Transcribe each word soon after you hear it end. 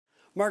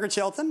Margaret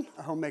Shelton,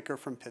 a homemaker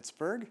from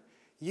Pittsburgh.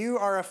 You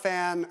are a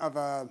fan of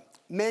a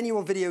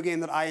manual video game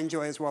that I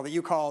enjoy as well that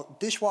you call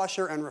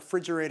Dishwasher and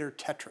Refrigerator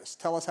Tetris.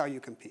 Tell us how you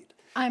compete.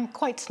 I'm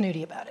quite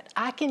snooty about it.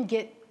 I can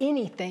get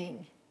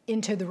anything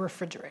into the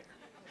refrigerator.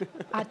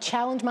 I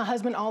challenge my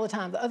husband all the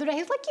time. The other day,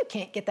 he was like, you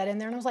can't get that in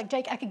there. And I was like,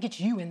 Jake, I could get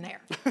you in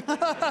there.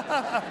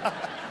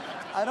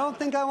 I don't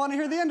think I want to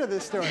hear the end of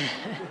this story.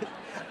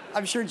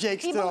 I'm sure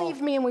Jake's He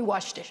believed me and we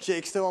washed dishes.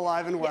 Jake's still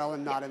alive and well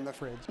and not in the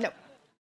fridge. No.